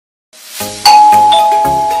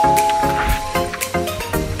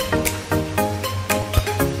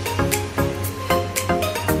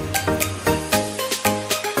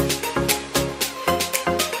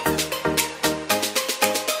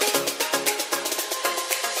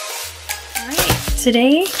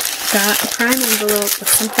today got a prime envelope with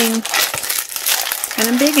something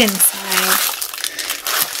kind of big inside.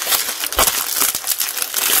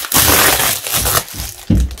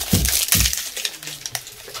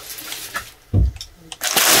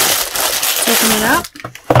 Let's open it up.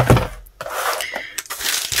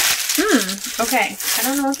 Okay, I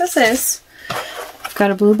don't know what this is. I've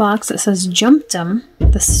got a blue box that says Jumpdom,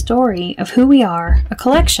 the story of who we are, a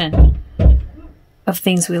collection of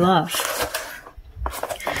things we love.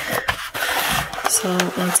 So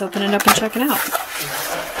let's open it up and check it out.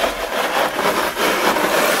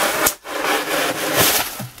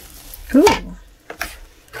 Ooh.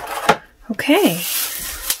 Okay.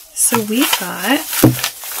 So we've got,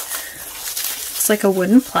 it's like a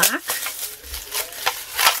wooden plaque.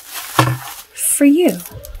 For you.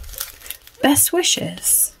 Best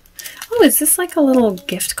wishes. Oh, is this like a little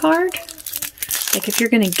gift card? Like if you're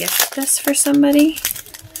going to gift this for somebody?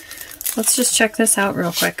 Let's just check this out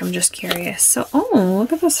real quick. I'm just curious. So, oh,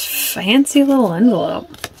 look at this fancy little envelope.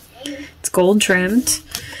 It's gold trimmed.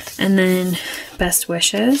 And then best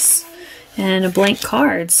wishes. And a blank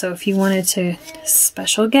card. So if you wanted to,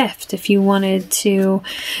 special gift. If you wanted to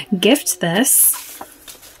gift this,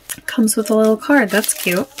 it comes with a little card. That's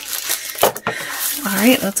cute.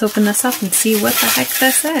 Alright, let's open this up and see what the heck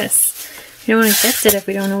this is. We don't want to gift it if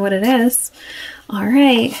we don't know what it is.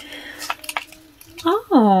 Alright.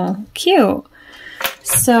 Oh, cute.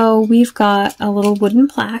 So we've got a little wooden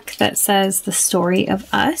plaque that says the story of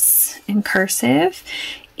us in cursive.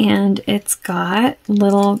 And it's got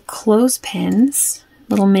little clothespins,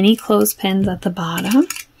 little mini clothespins at the bottom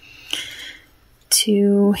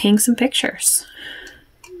to hang some pictures.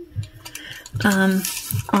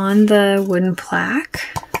 On the wooden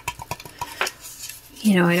plaque,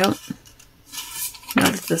 you know, I don't know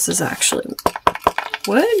if this is actually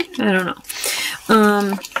wood. I don't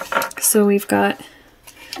know. So we've got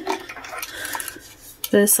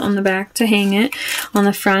this on the back to hang it. On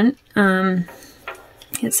the front,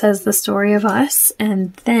 it says the story of us,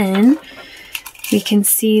 and then we can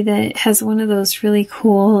see that it has one of those really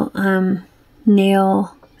cool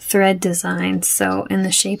nail thread designs, so in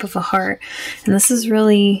the shape of a heart. And this is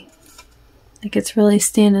really, like, it's really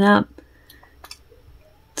standing up.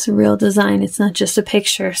 It's a real design. It's not just a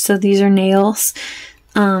picture. So these are nails,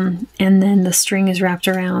 and then the string is wrapped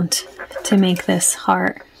around to make this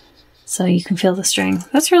heart. So you can feel the string.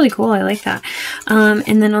 That's really cool. I like that.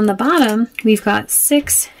 And then on the bottom, we've got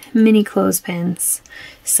 6 mini clothespins.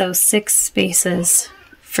 So 6 spaces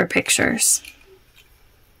for pictures.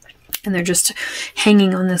 And they're just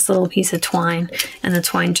hanging on this little piece of twine, and the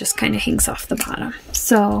twine just kind of hangs off the bottom.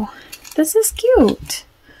 So this is cute.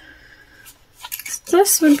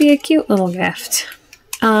 This would be a cute little gift.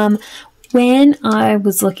 When I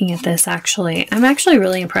was looking at this, actually, I'm actually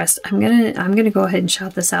really impressed. I'm gonna go ahead and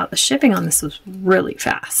shout this out. The shipping on this was really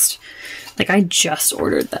fast. Like, I just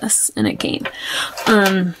ordered this and it came.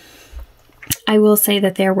 I will say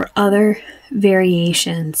that there were other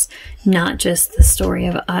variations, not just the story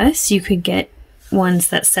of us. You could get ones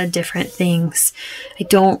that said different things. I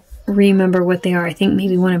don't remember what they are. I think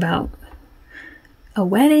maybe one about a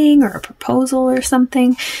wedding or a proposal or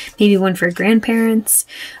something. Maybe one for grandparents.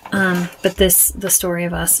 But the story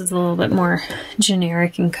of us is a little bit more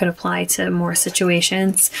generic and could apply to more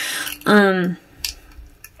situations. It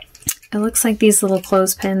looks like these little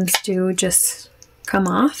clothespins do just come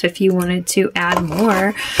off if you wanted to add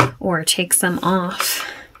more or take some off.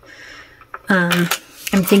 I'm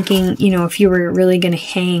thinking, you know, if you were really going to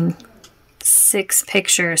hang 6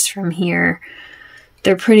 pictures from here,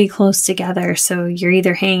 they're pretty close together, so you're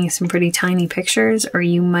either hanging some pretty tiny pictures, or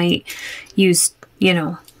you might use, you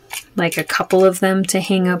know, like a couple of them to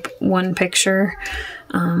hang up one picture,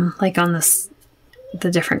 like on the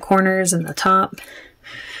different corners and the top.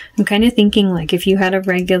 I'm kind of thinking, like, if you had a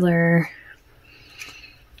regular,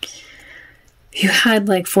 if you had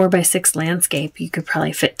like 4x6 landscape, you could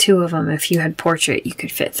probably fit 2 of them. If you had portrait, you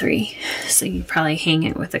could fit 3. So you'd probably hang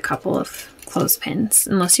it with a couple of clothespins,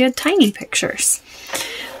 unless you had tiny pictures.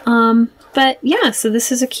 But yeah, so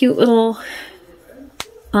this is a cute little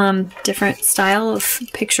different style of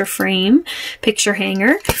picture frame, picture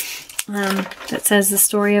hanger that says the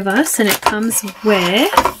story of us, and it comes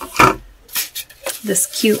with this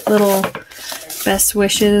cute little best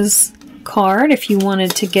wishes card if you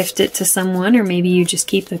wanted to gift it to someone, or maybe you just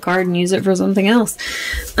keep the card and use it for something else.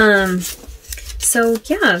 So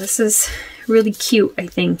yeah, this is really cute, I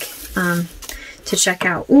think, to check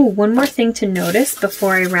out. Ooh, one more thing to notice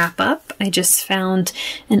before I wrap up. I just found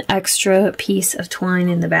an extra piece of twine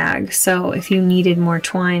in the bag. So if you needed more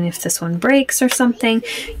twine, if this one breaks or something,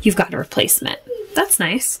 you've got a replacement. that's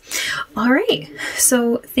nice. All right.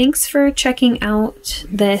 So thanks for checking out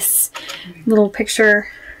this little picture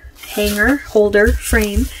hanger, holder,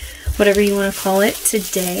 frame, whatever you want to call it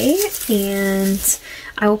today. And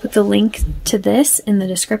I will put the link to this in the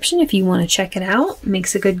description if you want to check it out. It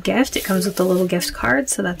makes a good gift. It comes with a little gift card,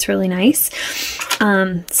 so that's really nice.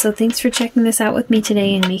 So thanks for checking this out with me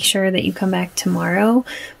today, and make sure that you come back tomorrow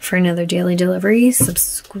for another daily delivery.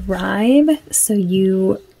 Subscribe so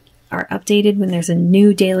you are updated when there's a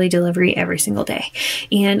new daily delivery every single day.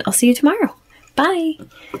 And I'll see you tomorrow. Bye!